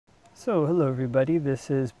So hello everybody, this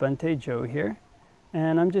is Bhante Joe here,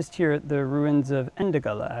 and I'm just here at the ruins of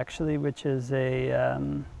Endagala actually, which is a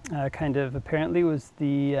kind of apparently was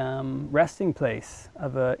the resting place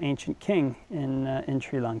of an ancient king in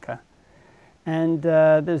Sri Lanka. And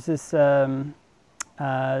there's this, there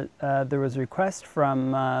was a request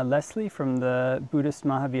from Leslie from the Buddhist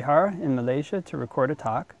Mahavihara in Malaysia to record a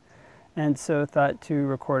talk. And so I thought to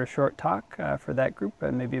record a short talk for that group,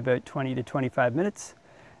 maybe about 20 to 25 minutes.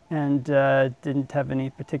 And didn't have any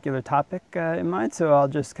particular topic in mind, so I'll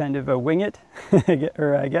just kind of wing it,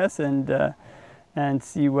 or I guess, and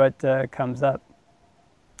see what comes up.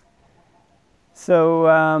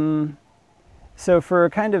 So, so for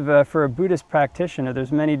kind of for a Buddhist practitioner,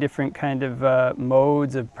 there's many different kind of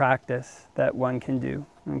modes of practice that one can do.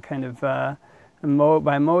 And kind of by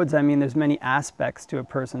modes, I mean there's many aspects to a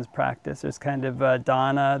person's practice. There's kind of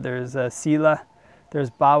dāna, there's sila, there's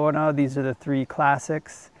bhavana. These are the three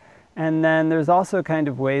classics. And then there's also kind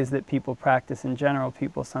of ways that people practice in general.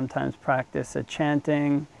 People sometimes practice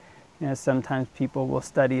chanting. You know, sometimes people will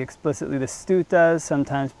study explicitly the suttas.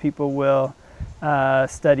 Sometimes people will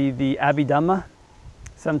study the Abhidhamma.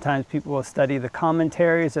 Sometimes people will study the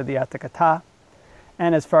commentaries or the Atthakatha.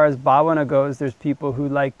 And as far as bhavana goes, there's people who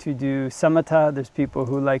like to do samatha. There's people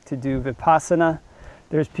who like to do vipassana.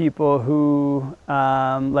 There's people who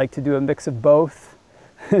like to do a mix of both.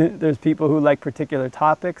 There's people who like particular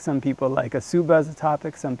topics. Some people like asubha as a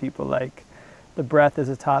topic. Some people like the breath as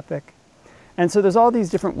a topic. And so there's all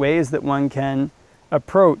these different ways that one can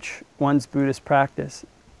approach one's Buddhist practice,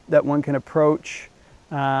 that one can approach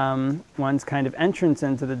one's kind of entrance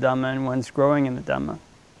into the Dhamma and one's growing in the Dhamma.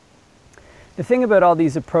 The thing about all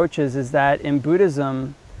these approaches is that in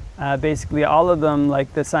Buddhism, basically all of them,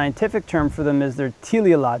 like the scientific term for them is they're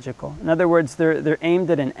teleological. In other words, they're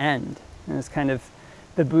aimed at an end. And it's kind of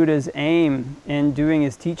the Buddha's aim in doing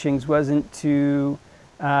his teachings wasn't to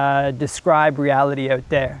describe reality out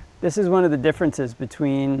there. This is one of the differences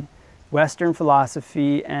between Western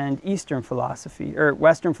philosophy and Eastern philosophy, or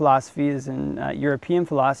Western philosophy is in European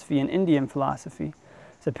philosophy and Indian philosophy.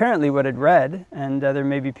 So apparently what I'd read, and there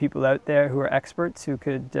may be people out there who are experts who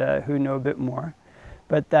could who know a bit more,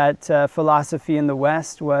 but that philosophy in the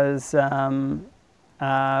West was kind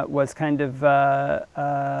of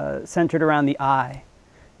centered around the I.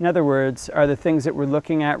 In other words, are the things that we're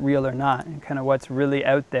looking at real or not? And kind of what's really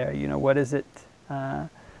out there, you know, what is it,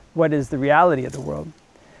 what is the reality of the world?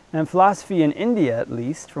 And philosophy in India, at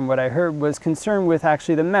least, from what I heard, was concerned with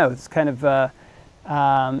actually the mouth. It's kind of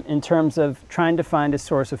in terms of trying to find a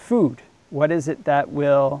source of food. What is it that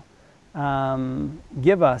will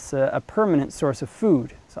give us a permanent source of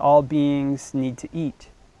food? So all beings need to eat.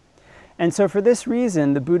 And so for this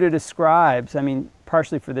reason, the Buddha describes, I mean,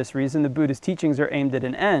 partially for this reason, the Buddha's teachings are aimed at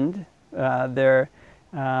an end. They're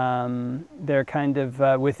kind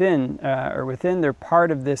of within, they're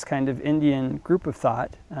part of this kind of Indian group of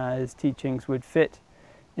thought. His teachings would fit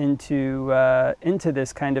into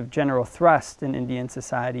this kind of general thrust in Indian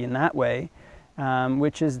society in that way,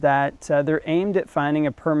 which is that they're aimed at finding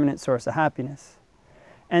a permanent source of happiness.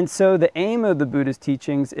 And so the aim of the Buddha's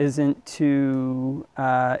teachings isn't to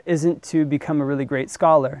become a really great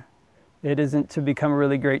scholar. It isn't to become a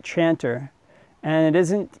really great chanter. And it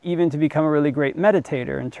isn't even to become a really great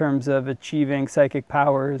meditator in terms of achieving psychic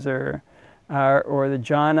powers or the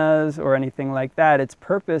jhanas or anything like that. Its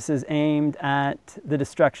purpose is aimed at the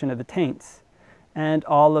destruction of the taints. And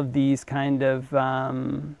all of these kind of,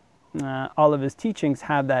 all of his teachings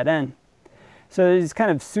have that end. So there's kind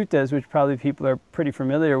of suttas, which probably people are pretty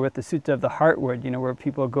familiar with, the sutta of the heartwood, you know, where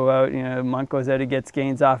people go out, you know, a monk goes out, he gets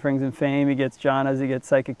gains, offerings, and fame, he gets jhanas, he gets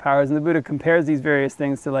psychic powers, and the Buddha compares these various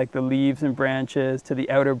things to like the leaves and branches, to the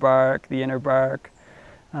outer bark, the inner bark,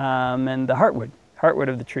 and the heartwood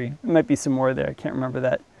of the tree. There might be some more there, I can't remember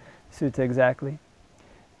that sutta exactly.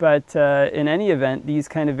 But in any event, these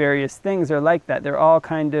kind of various things are like that. They're all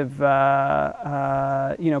kind of,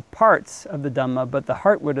 you know, parts of the Dhamma, but the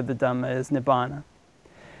heartwood of the Dhamma is Nibbana.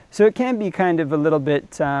 So it can be kind of a little bit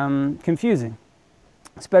confusing,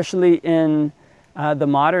 especially in the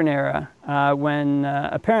modern era, when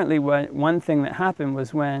apparently one thing that happened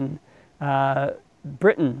was when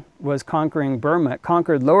Britain was conquering Burma, it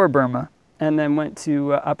conquered Lower Burma, and then went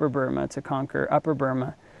to Upper Burma to conquer Upper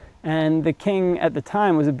Burma. And the king at the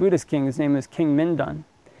time was a Buddhist king. His name was King Mindon.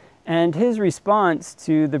 And his response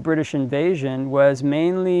to the British invasion was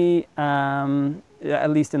mainly, at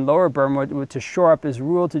least in Lower Burma, to shore up his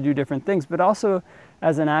rule, to do different things, but also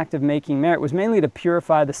as an act of making merit, was mainly to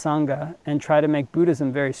purify the Sangha and try to make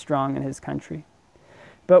Buddhism very strong in his country.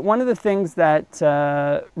 But one of the things that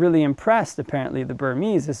really impressed, apparently, the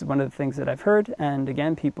Burmese, this is one of the things that I've heard, and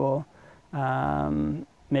again, people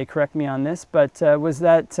may correct me on this, but was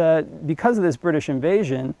that because of this British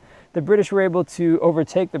invasion, the British were able to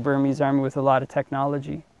overtake the Burmese army with a lot of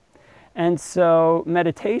technology. And so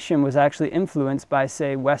meditation was actually influenced by,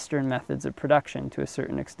 say, Western methods of production to a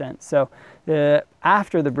certain extent. So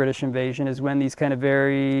after the British invasion is when these kind of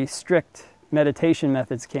very strict meditation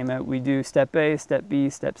methods came out. We do step A, step B,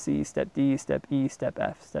 step C, step D, step E, step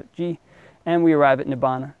F, step G, and we arrive at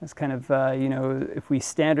Nibbana. It's kind of, you know, if we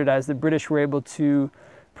standardize, the British were able to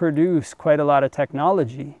produce quite a lot of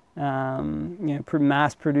technology, you know,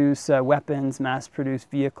 mass produce weapons, mass produce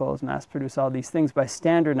vehicles, mass produce all these things by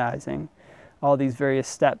standardizing all these various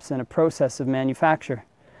steps in a process of manufacture.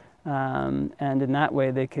 And in that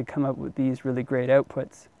way, they could come up with these really great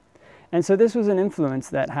outputs. And so this was an influence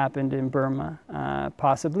that happened in Burma,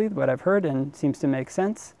 possibly, what I've heard, and seems to make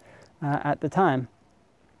sense at the time,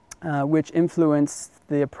 which influenced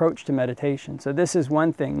the approach to meditation. So this is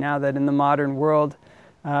one thing. Now that in the modern world,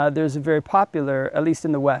 there's a very popular, at least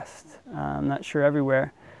in the West, I'm not sure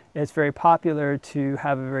everywhere, it's very popular to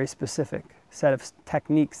have a very specific set of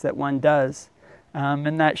techniques that one does,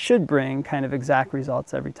 and that should bring kind of exact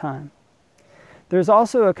results every time. There's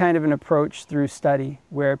also a kind of an approach through study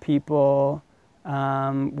where people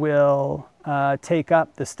will take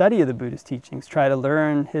up the study of the Buddhist teachings, try to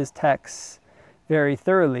learn his texts very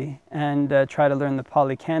thoroughly, and try to learn the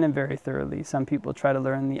Pali Canon very thoroughly. Some people try to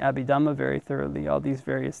learn the Abhidhamma very thoroughly, all these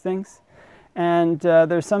various things. And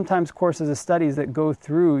there's sometimes courses of studies that go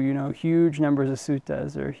through, you know, huge numbers of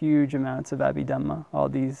suttas or huge amounts of Abhidhamma,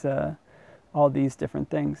 all these different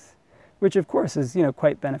things, which of course is, you know,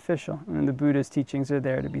 quite beneficial. I mean, the Buddha's teachings are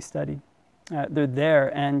there to be studied. They're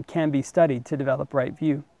there and can be studied to develop right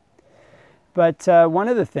view. But one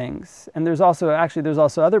of the things, and there's also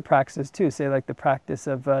other practices too, say like the practice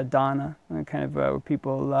of dāna, kind of where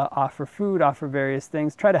people offer food, offer various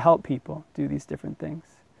things, try to help people do these different things.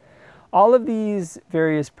 All of these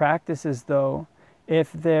various practices, though,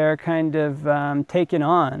 if they're kind of taken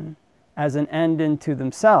on as an end into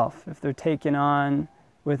themselves, if they're taken on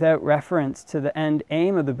without reference to the end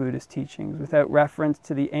aim of the Buddhist teachings, without reference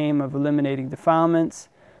to the aim of eliminating defilements,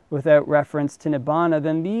 without reference to Nibbana,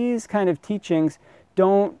 then these kind of teachings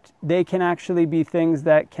they can actually be things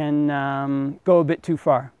that can go a bit too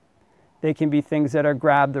far. They can be things that are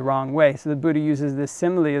grabbed the wrong way. So the Buddha uses this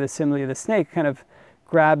simile of the snake, kind of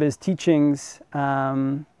grab his teachings, you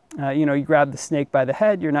know, you grab the snake by the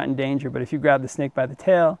head, you're not in danger, but if you grab the snake by the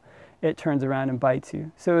tail, it turns around and bites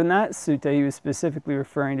you. So in that sutta, he was specifically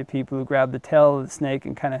referring to people who grab the tail of the snake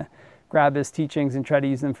and kind of grab his teachings and try to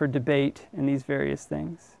use them for debate and these various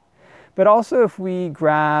things. But also if we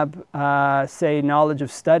grab, say, knowledge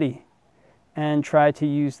of study and try to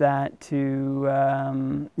use that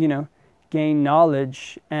to, you know, gain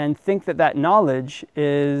knowledge and think that that knowledge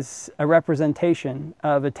is a representation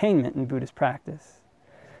of attainment in Buddhist practice.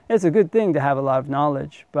 It's a good thing to have a lot of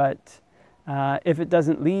knowledge, but if it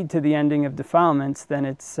doesn't lead to the ending of defilements, then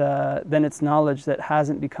it's knowledge that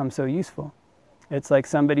hasn't become so useful. It's like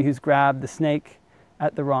somebody who's grabbed the snake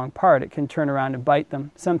at the wrong part. It can turn around and bite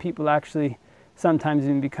them. Some people actually sometimes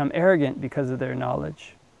even become arrogant because of their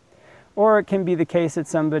knowledge. Or it can be the case that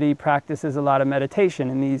somebody practices a lot of meditation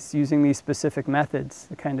and using these specific methods,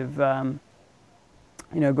 kind of,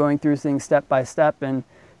 you know, going through things step by step and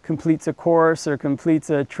completes a course or completes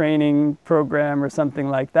a training program or something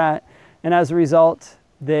like that. And as a result,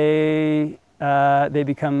 they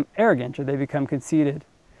become arrogant or they become conceited.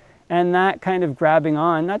 And that kind of grabbing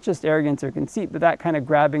on, not just arrogance or conceit, but that kind of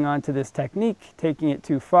grabbing onto this technique, taking it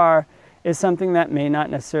too far, is something that may not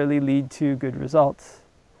necessarily lead to good results.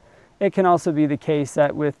 It can also be the case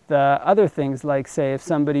that with other things, like say if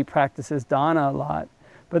somebody practices dāna a lot,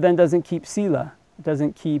 but then doesn't keep sila,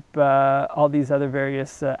 doesn't keep all these other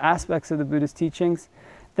various aspects of the Buddhist teachings,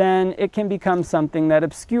 then it can become something that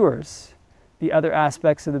obscures the other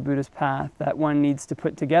aspects of the Buddhist path that one needs to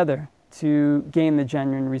put together to gain the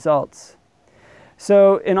genuine results.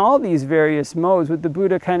 So in all these various modes, what the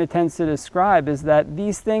Buddha kind of tends to describe is that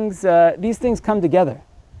these things come together.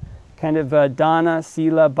 Kind of dāna,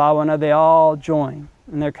 sila, bhavana, they all join.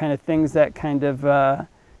 And they're kind of things that kind of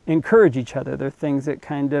encourage each other. They're things that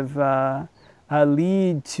kind of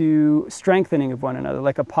lead to strengthening of one another,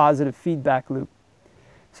 like a positive feedback loop.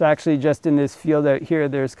 So actually just in this field out here,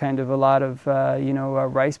 there's kind of a lot of you know,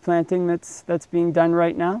 rice planting that's being done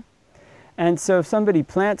right now. And so if somebody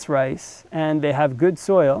plants rice and they have good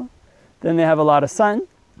soil, then they have a lot of sun,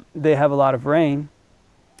 they have a lot of rain,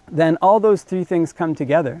 then all those three things come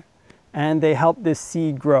together and they help this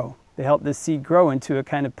seed grow. They help this seed grow into a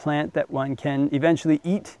kind of plant that one can eventually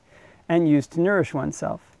eat and use to nourish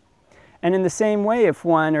oneself. And in the same way,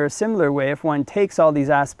 or a similar way, if one takes all these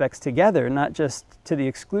aspects together, not just to the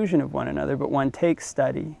exclusion of one another, but one takes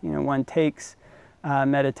study, one takes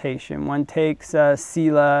meditation, one takes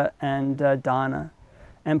sila and dāna,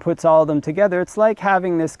 and puts all of them together, it's like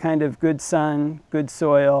having this kind of good sun, good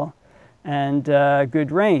soil, and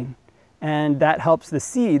good rain. And that helps the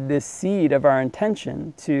seed, this seed of our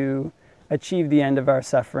intention to achieve the end of our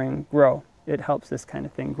suffering, grow. It helps this kind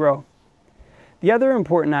of thing grow. The other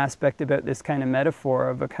important aspect about this kind of metaphor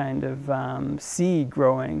of a kind of seed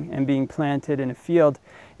growing and being planted in a field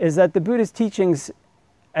is that the Buddha's teachings,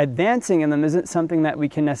 advancing in them, isn't something that we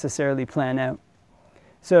can necessarily plan out.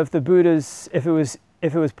 So if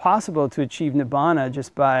it was possible to achieve nibbana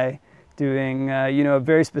just by doing a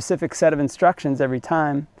very specific set of instructions every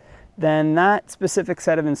time, then that specific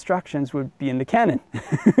set of instructions would be in the canon.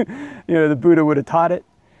 The Buddha would have taught it.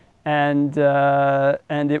 And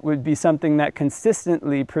it would be something that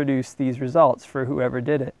consistently produced these results for whoever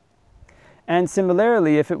did it. And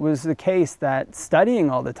similarly, if it was the case that studying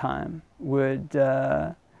all the time would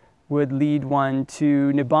lead one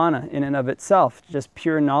to nibbana in and of itself, just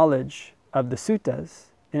pure knowledge of the suttas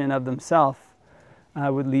in and of themselves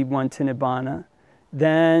would lead one to nibbana,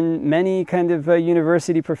 then many kind of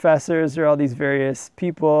university professors or all these various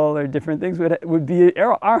people or different things would be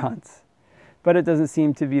arhants. But it doesn't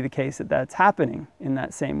seem to be the case that that's happening in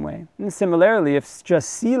that same way. And similarly, if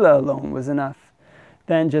just sila alone was enough,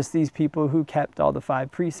 then just these people who kept all the 5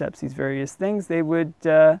 precepts, these various things, they would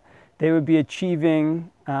be achieving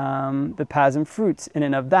the paths and fruits in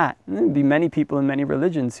and of that. And there would be many people in many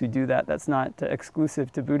religions who do that. That's not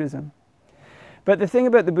exclusive to Buddhism. But the thing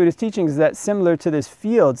about the Buddhist teachings is that similar to this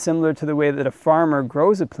field, similar to the way that a farmer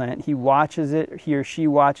grows a plant, he or she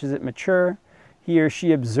watches it mature. He or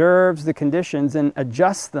she observes the conditions and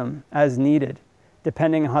adjusts them as needed,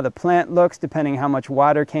 depending on how the plant looks, depending how much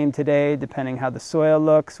water came today, depending how the soil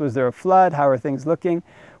looks. Was there a flood? How are things looking?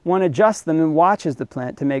 One adjusts them and watches the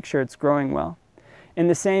plant to make sure it's growing well. In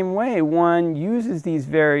the same way, one uses these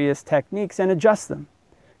various techniques and adjusts them.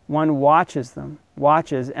 One watches them,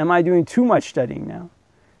 am I doing too much studying now?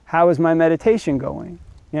 How is my meditation going?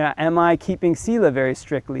 Am I keeping sila very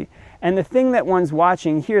strictly? And the thing that one's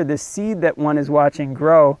watching here, this seed that one is watching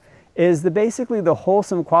grow, is basically the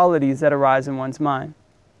wholesome qualities that arise in one's mind.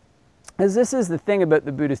 As this is the thing about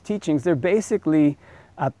the Buddhist teachings, they're basically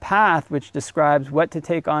a path which describes what to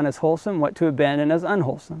take on as wholesome, what to abandon as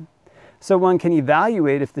unwholesome. So one can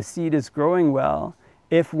evaluate if the seed is growing well,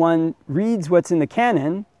 if one reads what's in the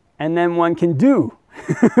canon, and then one can do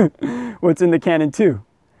what's in the canon too.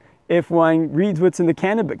 If one reads what's in the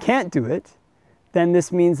canon but can't do it, then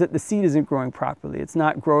this means that the seed isn't growing properly. It's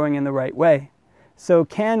not growing in the right way. So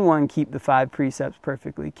can one keep the 5 precepts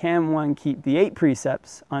perfectly? Can one keep the 8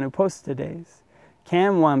 precepts on Uposatha days?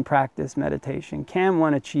 Can one practice meditation? Can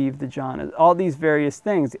one achieve the jhanas? All these various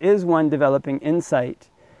things. Is one developing insight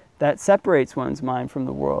that separates one's mind from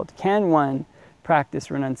the world? Can one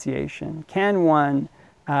practice renunciation? Can one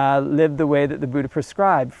live the way that the Buddha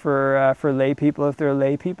prescribed for lay people if they're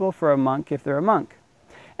lay people, for a monk if they're a monk?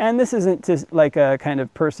 And this isn't just like a kind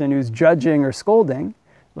of person who's judging or scolding,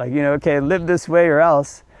 like, okay, live this way or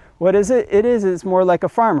else. What is it? It's more like a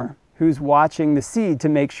farmer who's watching the seed to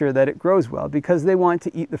make sure that it grows well because they want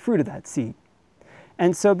to eat the fruit of that seed.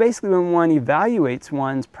 And so basically when one evaluates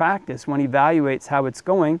one's practice, one evaluates how it's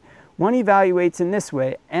going, one evaluates in this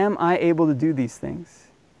way: am I able to do these things?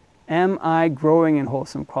 Am I growing in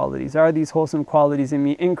wholesome qualities? Are these wholesome qualities in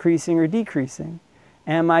me increasing or decreasing?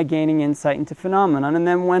 Am I gaining insight into phenomenon? And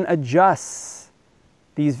then one adjusts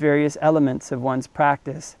these various elements of one's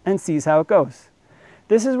practice and sees how it goes.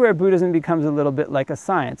 This is where Buddhism becomes a little bit like a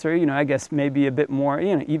science, or I guess maybe a bit more,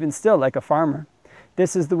 even still like a farmer.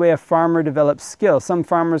 This is the way a farmer develops skill. Some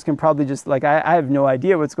farmers can probably just, I have no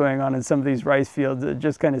idea what's going on in some of these rice fields. I've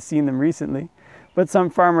just kind of seen them recently. But some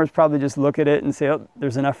farmers probably just look at it and say, oh,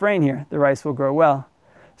 there's enough rain here. The rice will grow well.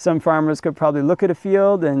 Some farmers could probably look at a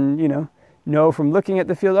field and, know from looking at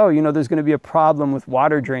the field, oh, there's going to be a problem with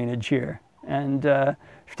water drainage here. And to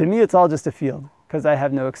me, it's all just a field because I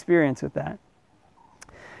have no experience with that.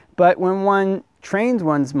 But when one trains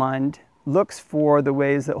one's mind, looks for the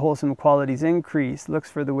ways that wholesome qualities increase,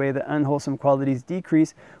 looks for the way that unwholesome qualities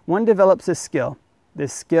decrease, one develops a skill.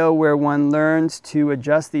 This skill where one learns to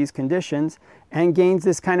adjust these conditions and gains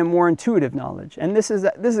this kind of more intuitive knowledge. And this is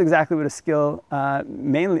exactly what a skill,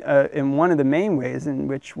 mainly in one of the main ways in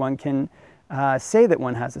which one can say that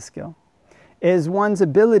one has a skill, is one's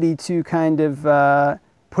ability to kind of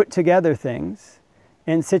put together things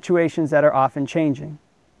in situations that are often changing.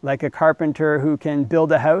 like a carpenter who can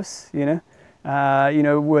build a house,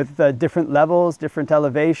 with different levels, different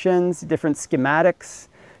elevations, different schematics,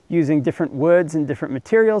 using different woods and different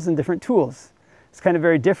materials and different tools. It's kind of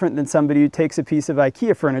very different than somebody who takes a piece of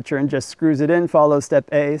IKEA furniture and just screws it in, follows step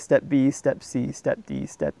A, step B, step C, step D,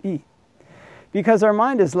 step E. Because our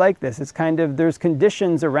mind is like this. It's kind of, there's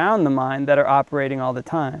conditions around the mind that are operating all the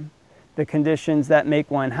time. The conditions that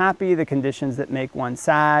make one happy, the conditions that make one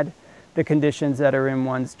sad, the conditions that are in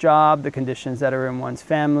one's job, the conditions that are in one's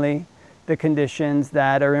family, the conditions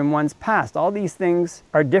that are in one's past. All these things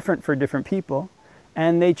are different for different people,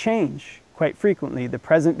 and they change quite frequently. The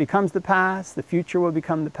present becomes the past, the future will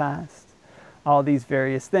become the past, all these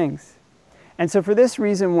various things. And so for this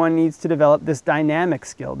reason, one needs to develop this dynamic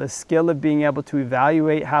skill, this skill of being able to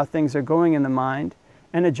evaluate how things are going in the mind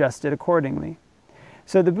and adjust it accordingly.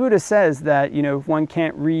 So the Buddha says that, if one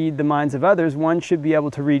can't read the minds of others, one should be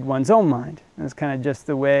able to read one's own mind. And it's kind of just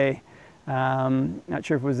the way, not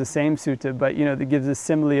sure if it was the same sutta, but, that gives a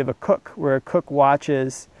simile of a cook, where a cook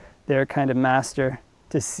watches their kind of master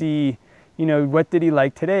to see, what did he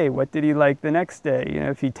like today? What did he like the next day?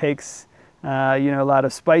 If he takes, a lot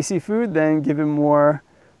of spicy food, then give him more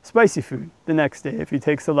spicy food the next day. If he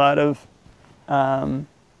takes a lot of,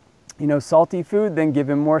 salty food, then give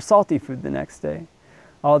him more salty food the next day.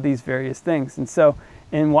 All these various things. And so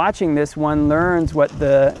in watching this, one learns what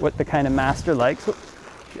the kind of master likes.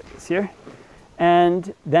 Get this here.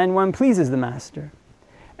 And then one pleases the master.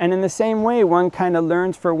 And in the same way, one kind of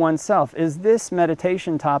learns for oneself, is this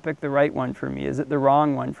meditation topic the right one for me? Is it the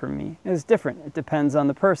wrong one for me? It's different. It depends on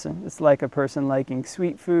the person. It's like a person liking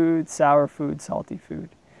sweet food, sour food, salty food.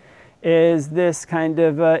 Is this kind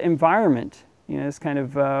of environment, this kind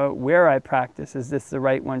of where I practice, is this the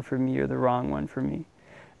right one for me or the wrong one for me?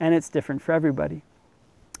 And it's different for everybody.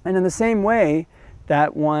 And in the same way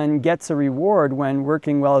that one gets a reward when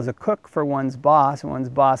working well as a cook for one's boss, and one's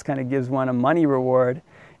boss kind of gives one a money reward,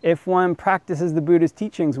 if one practices the Buddha's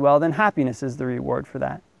teachings well, then happiness is the reward for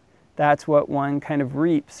that. That's what one kind of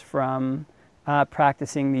reaps from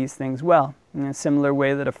practicing these things well. In a similar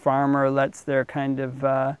way that a farmer lets their kind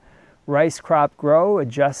of rice crop grow,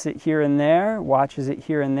 adjusts it here and there, watches it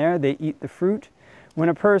here and there, they eat the fruit. When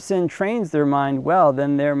a person trains their mind well,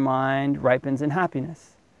 then their mind ripens in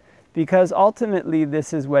happiness. Because ultimately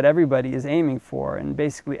this is what everybody is aiming for in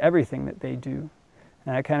basically everything that they do.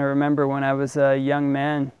 And I kind of remember when I was a young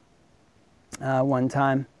man one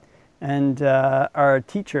time, and our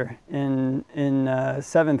teacher in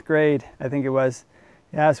 7th grade, I think it was,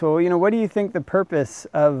 asked, well, what do you think the purpose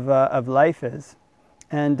of life is?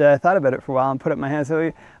 And I thought about it for a while and put up my hand and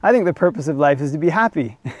said, I think the purpose of life is to be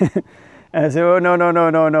happy. And I said, oh,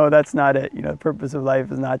 no, that's not it. The purpose of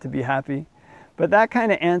life is not to be happy. But that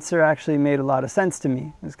kind of answer actually made a lot of sense to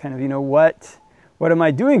me. It's kind of, what am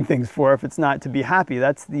I doing things for if it's not to be happy?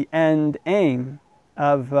 That's the end aim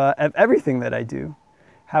of everything that I do.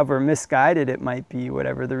 However misguided it might be,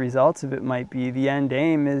 whatever the results of it might be, the end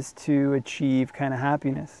aim is to achieve kind of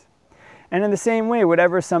happiness. And in the same way,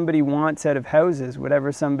 whatever somebody wants out of houses,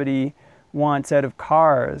 whatever somebody wants out of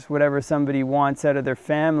cars, whatever somebody wants out of their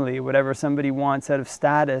family, whatever somebody wants out of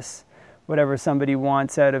status, whatever somebody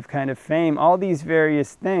wants out of kind of fame, all these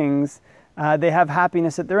various things, they have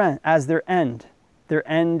happiness at their end, as their end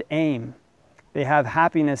aim. They have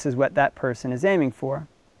happiness as what that person is aiming for.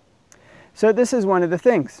 So this is one of the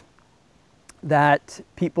things that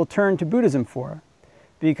people turn to Buddhism for.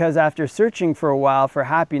 Because after searching for a while for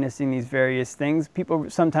happiness in these various things, people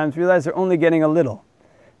sometimes realize they're only getting a little.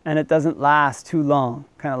 And it doesn't last too long.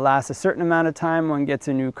 Kind of lasts a certain amount of time. One gets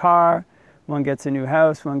a new car, one gets a new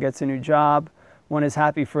house, one gets a new job. One is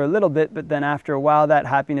happy for a little bit, but then after a while that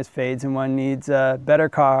happiness fades and one needs a better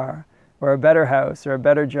car or a better house or a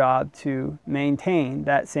better job to maintain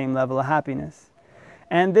that same level of happiness.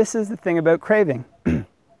 And this is the thing about craving.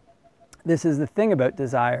 This is the thing about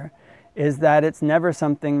desire, is that it's never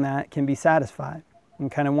something that can be satisfied.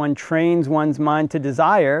 And kind of one trains one's mind to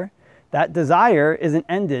desire. That desire isn't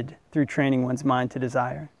ended through training one's mind to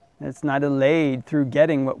desire. It's not allayed through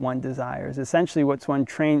getting what one desires. Essentially, what's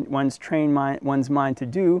one's mind to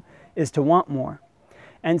do is to want more.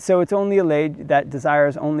 And so it's only allayed, that desire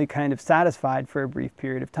is only kind of satisfied for a brief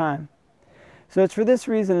period of time. So it's for this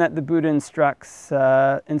reason that the Buddha instructs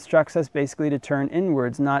us basically to turn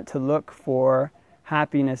inwards, not to look for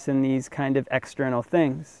happiness in these kind of external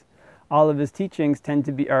things. All of his teachings tend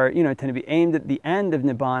to be aimed at the end of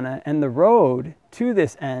Nibbana, and the road to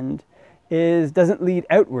this end doesn't lead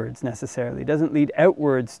outwards necessarily. It doesn't lead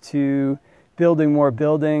outwards to building more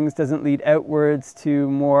buildings, doesn't lead outwards to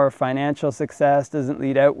more financial success, doesn't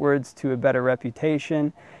lead outwards to a better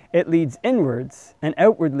reputation. It leads inwards, and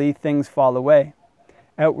outwardly things fall away.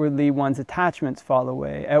 Outwardly one's attachments fall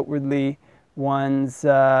away. Outwardly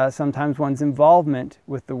sometimes one's involvement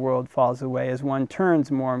with the world falls away as one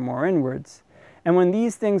turns more and more inwards. And when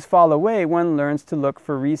these things fall away, one learns to look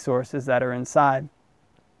for resources that are inside.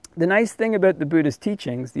 The nice thing about the Buddhist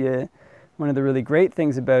teachings, one of the really great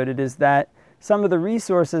things about it, is that some of the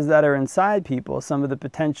resources that are inside people, some of the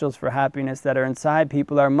potentials for happiness that are inside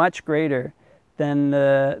people are much greater than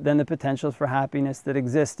the potentials for happiness that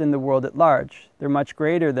exist in the world at large. They're much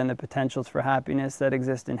greater than the potentials for happiness that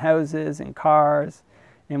exist in houses, in cars,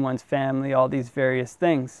 in one's family, all these various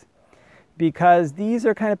things. Because these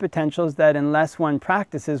are kind of potentials that unless one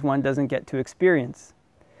practices, one doesn't get to experience.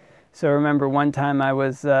 So I remember one time I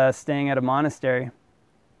was staying at a monastery,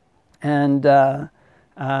 and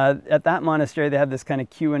at that monastery they have this kind of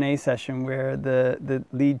Q&A session where the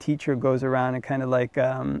lead teacher goes around and kind of like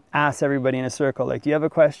asks everybody in a circle, like, do you have a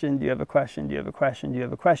question? Do you have a question? Do you have a question? Do you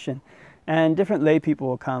have a question? And different lay people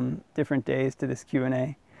will come different days to this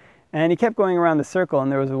Q&A. And he kept going around the circle, and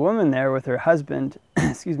there was a woman there with her husband,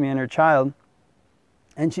 excuse me, and her child.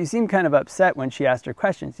 And she seemed kind of upset when she asked her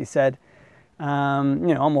questions. She said,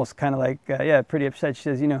 almost kind of like, pretty upset. She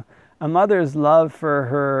says, a mother's love for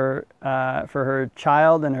her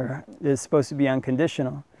child is supposed to be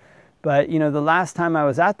unconditional. But, the last time I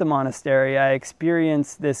was at the monastery, I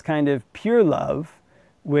experienced this kind of pure love,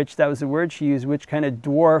 which, that was the word she used, which kind of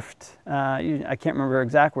dwarfed, I can't remember her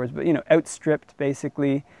exact words, but, outstripped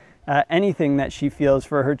basically anything that she feels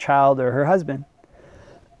for her child or her husband.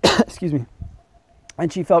 Excuse me.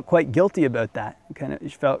 And she felt quite guilty about that. She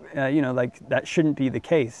felt, like that shouldn't be the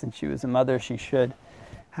case. And she was a mother, she should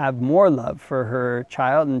have more love for her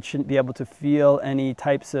child and shouldn't be able to feel any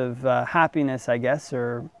types of happiness, I guess,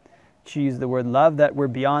 or she used the word love, that were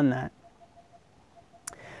beyond that.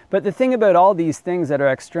 But the thing about all these things that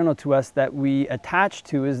are external to us that we attach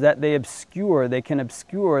to is that they can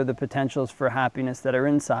obscure the potentials for happiness that are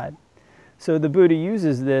inside. So the Buddha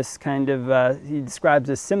uses this kind of, he describes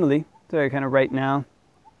this simile, so I kind of right now,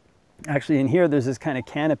 actually in here there's this kind of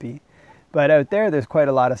canopy, but out there there's quite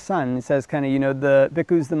a lot of sun. It says kind of, the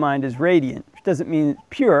bhikkhu's the mind is radiant, which doesn't mean it's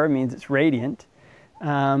pure, it means it's radiant,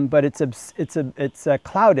 but it's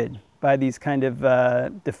clouded by these kind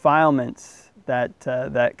of defilements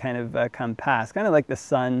that kind of come past, kind of like the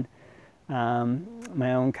sun.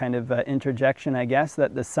 My own kind of interjection, I guess,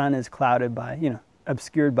 that the sun is clouded by,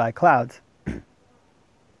 obscured by clouds.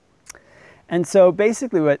 And so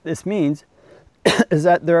basically what this means is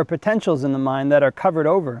that there are potentials in the mind that are covered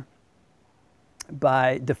over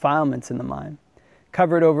by defilements in the mind,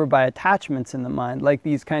 covered over by attachments in the mind. Like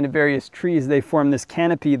these kind of various trees, they form this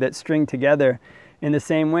canopy that string together. In the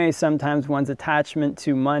same way, sometimes one's attachment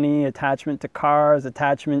to money, attachment to cars,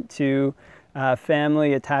 attachment to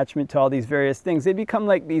family, attachment to all these various things, they become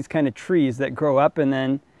like these kind of trees that grow up and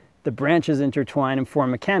then the branches intertwine and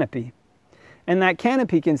form a canopy. And that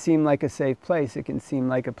canopy can seem like a safe place. It can seem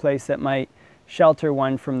like a place that might shelter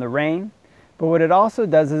one from the rain. But what it also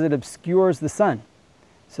does is it obscures the sun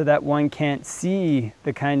so that one can't see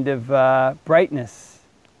the kind of brightness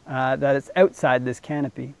that is outside this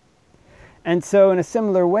canopy. And so in a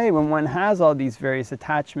similar way, when one has all these various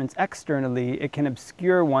attachments externally, it can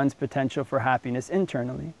obscure one's potential for happiness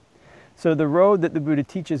internally. So the road that the Buddha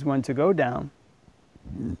teaches one to go down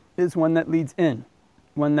is one that leads in,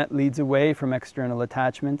 one that leads away from external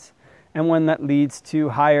attachments, and one that leads to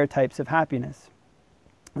higher types of happiness.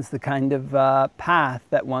 It's the kind of path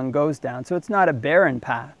that one goes down. So it's not a barren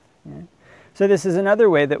path. Right? So this is another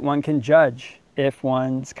way that one can judge if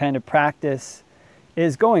one's kind of practice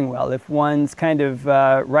is going well, if one's kind of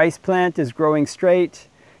rice plant is growing straight,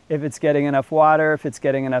 if it's getting enough water, if it's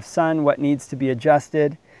getting enough sun, what needs to be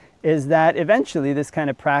adjusted, is that eventually this kind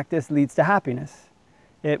of practice leads to happiness.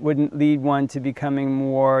 It wouldn't lead one to becoming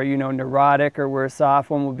more, neurotic or worse off.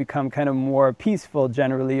 One will become kind of more peaceful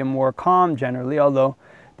generally and more calm generally, although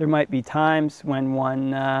there might be times when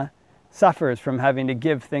one suffers from having to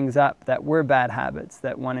give things up that were bad habits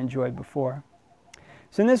that one enjoyed before.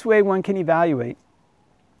 So in this way, one can evaluate.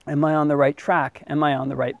 Am I on the right track? Am I on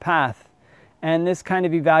the right path? And this kind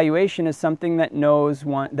of evaluation is something that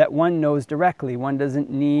one knows directly. One doesn't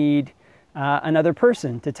need another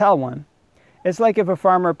person to tell one. It's like if a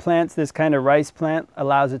farmer plants this kind of rice plant,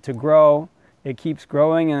 allows it to grow, it keeps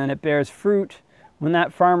growing, and then it bears fruit. When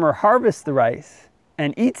that farmer harvests the rice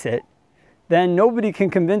and eats it, then nobody can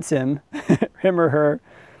convince him, him or her,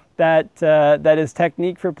 that his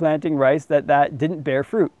technique for planting rice, that didn't bear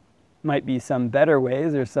fruit. Might be some better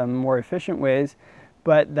ways or some more efficient ways,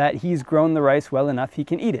 but that he's grown the rice well enough he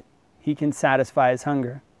can eat it. He can satisfy his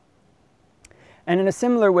hunger. And in a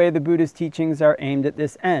similar way, the Buddhist teachings are aimed at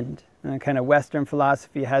this end. And kind of Western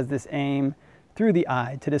philosophy has this aim through the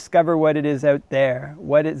eye to discover what it is out there,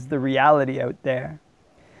 what is the reality out there.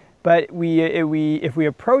 But if we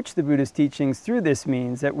approach the Buddhist teachings through this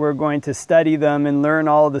means, that we're going to study them and learn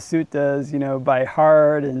all the suttas, by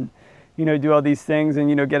heart, and do all these things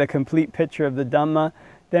and get a complete picture of the Dhamma,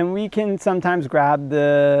 then we can sometimes grab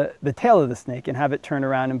the tail of the snake and have it turn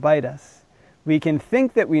around and bite us. We can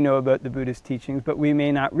think that we know about the Buddhist teachings, but we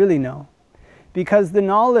may not really know. Because the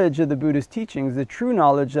knowledge of the Buddhist teachings, the true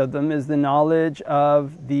knowledge of them, is the knowledge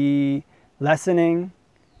of the lessening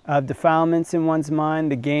of defilements in one's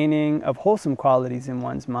mind, the gaining of wholesome qualities in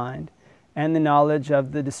one's mind, and the knowledge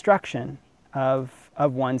of the destruction of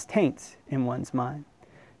one's taints in one's mind.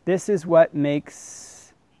 This is what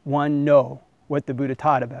makes one know what the Buddha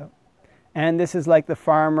taught about. And this is like the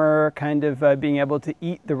farmer kind of being able to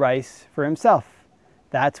eat the rice for himself.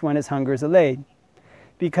 That's when his hunger is allayed.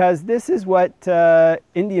 Because this is what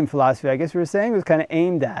Indian philosophy, I guess we were saying, was kind of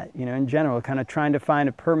aimed at, in general, kind of trying to find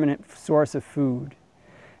a permanent source of food.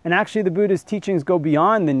 And actually the Buddhist teachings go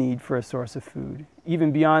beyond the need for a source of food,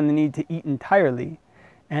 even beyond the need to eat entirely.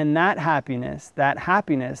 And that happiness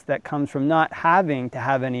that comes from not having to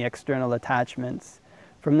have any external attachments,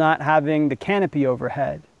 from not having the canopy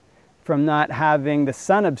overhead, from not having the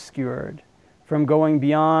sun obscured, from going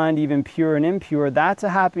beyond even pure and impure, that's a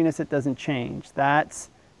happiness that doesn't change. That's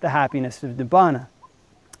the happiness of Nibbana.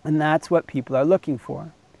 And that's what people are looking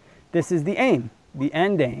for. This is the aim, the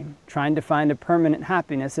end aim, trying to find a permanent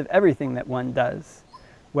happiness of everything that one does.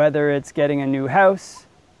 Whether it's getting a new house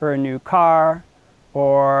or a new car,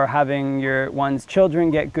 or having one's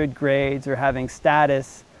children get good grades, or having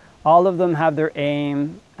status, all of them have their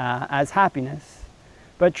aim as happiness.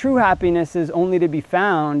 But true happiness is only to be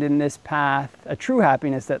found in this path. A true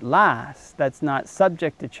happiness that lasts, that's not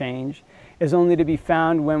subject to change, is only to be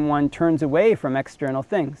found when one turns away from external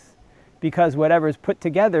things. Because whatever is put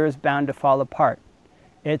together is bound to fall apart.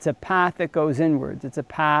 It's a path that goes inwards. It's a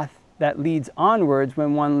path that leads onwards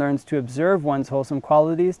when one learns to observe one's wholesome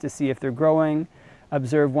qualities to see if they're growing,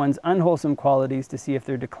 observe one's unwholesome qualities to see if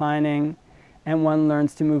they're declining, and one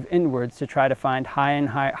learns to move inwards to try to find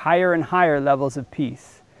higher and higher levels of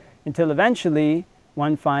peace, until eventually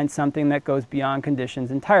one finds something that goes beyond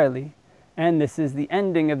conditions entirely. And this is the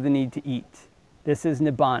ending of the need to eat. This is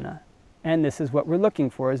Nibbana. And this is what we're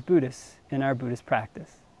looking for as Buddhists in our Buddhist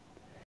practice.